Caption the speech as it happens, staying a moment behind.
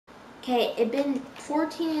Okay, it been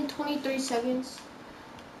 14 and 23 seconds.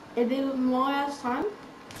 It been a long ass time.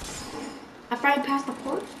 I finally passed the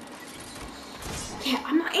port. Okay,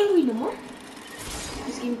 I'm not angry no more.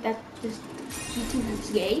 This game, this YouTube is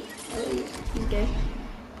gay. Oh, he's gay.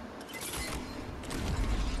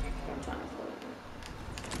 I'm trying to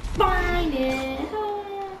find it.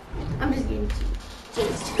 I'm just getting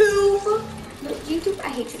YouTube. No, YouTube, I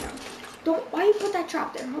hate you now. Don't. Why you put that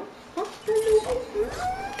trap there, huh?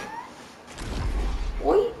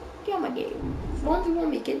 Oi, get out my game. 1v1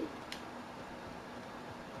 make it.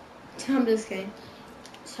 I'm just kidding.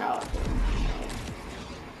 Child.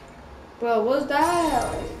 Bro, what's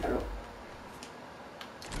that? I don't...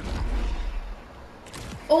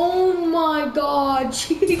 Oh my god,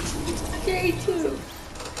 J2.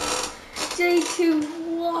 J2,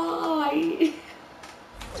 why?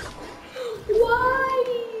 Why?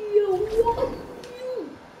 What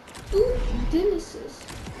you Genesis?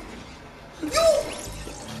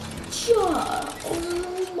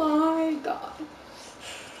 Oh my god.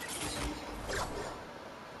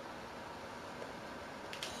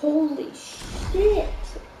 Holy shit.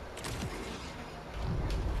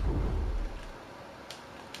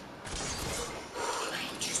 I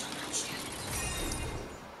hate you so much, dude.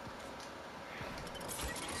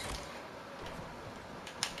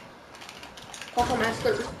 Parkour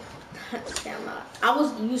master. Yeah, I'm not. I was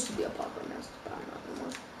used to be a parkour master, but I'm not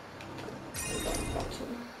anymore.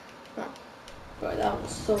 Bro, that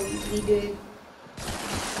was so easy, dude.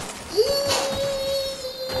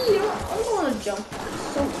 I'm gonna jump. It's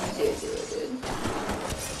so easy to do it, dude.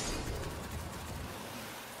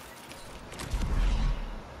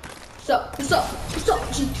 What's up,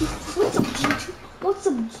 G2? What's up, G2? What's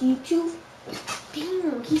up, G2?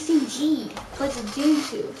 Damn, he's in G. What's a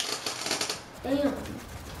G2? Damn.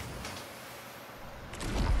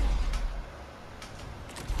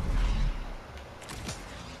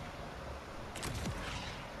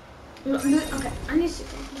 Okay, I need to see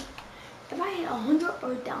something. If I hit 100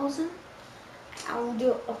 or 1,000, I will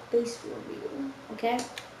do a face reveal. Okay?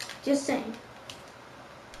 Just saying.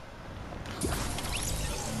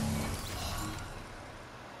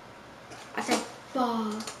 I said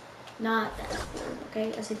fa, not that word.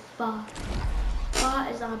 Okay? I said fa. Fa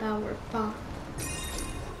is not that word. Fa.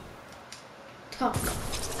 Talk.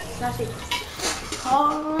 So I said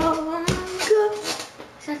talk.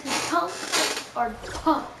 So I said talk or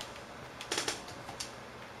talk.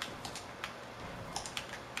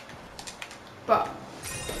 Bro.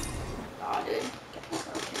 Oh, dude.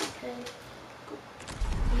 Okay.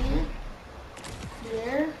 Yeah.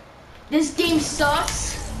 There. This game sucks.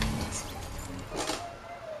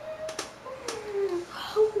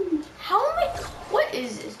 How many? What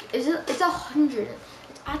is this? It's 100.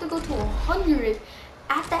 I have to go to 100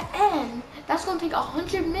 at the end. That's gonna take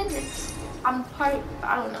 100 minutes. I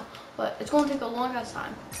don't know, but it's gonna take a long ass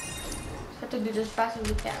time. Just have to do this as fast as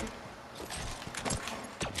we can.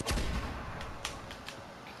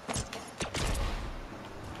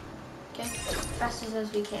 Okay, fast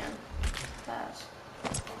as we can. Fast.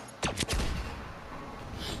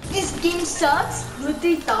 This game sucks. With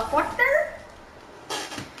the doctor.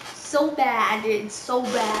 So bad, it's so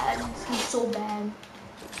bad. It's so bad.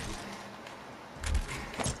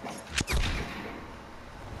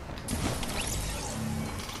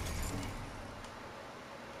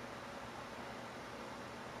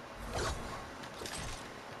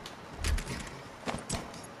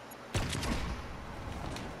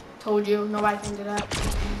 Told you, nobody can do that.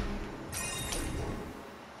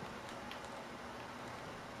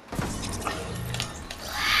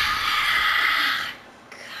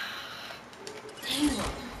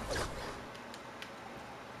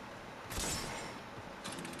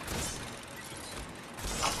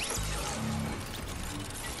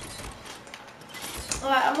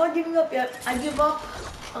 Alright, I'm not giving up yet. I give up.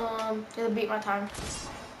 It'll beat my time.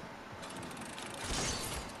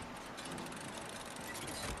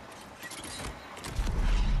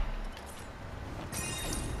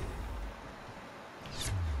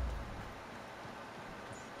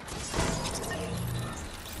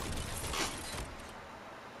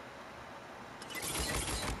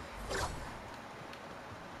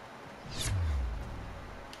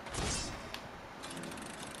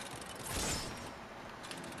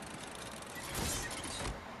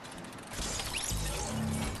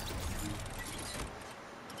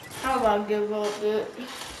 How about give up, dude?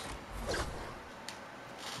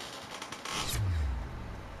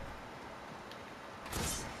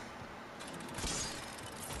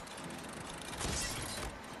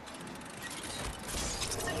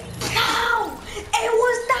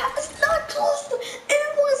 It's not close to,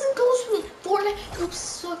 it wasn't close to me. Fortnite, you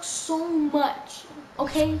suck sucks so much.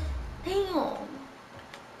 Okay? Damn.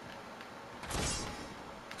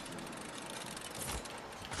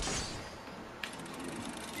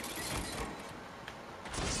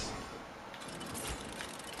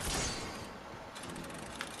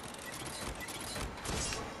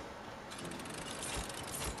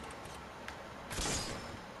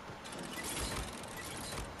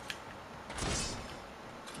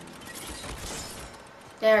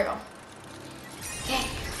 There we go. Okay.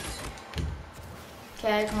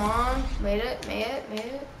 Okay, come on. Made it. There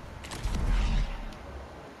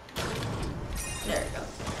we go.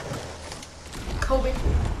 Kobe.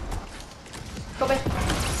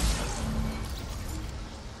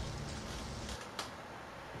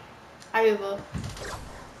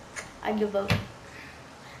 I give up.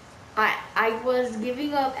 I was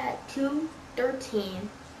giving up at 2:13.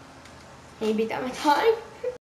 Can you beat that my time?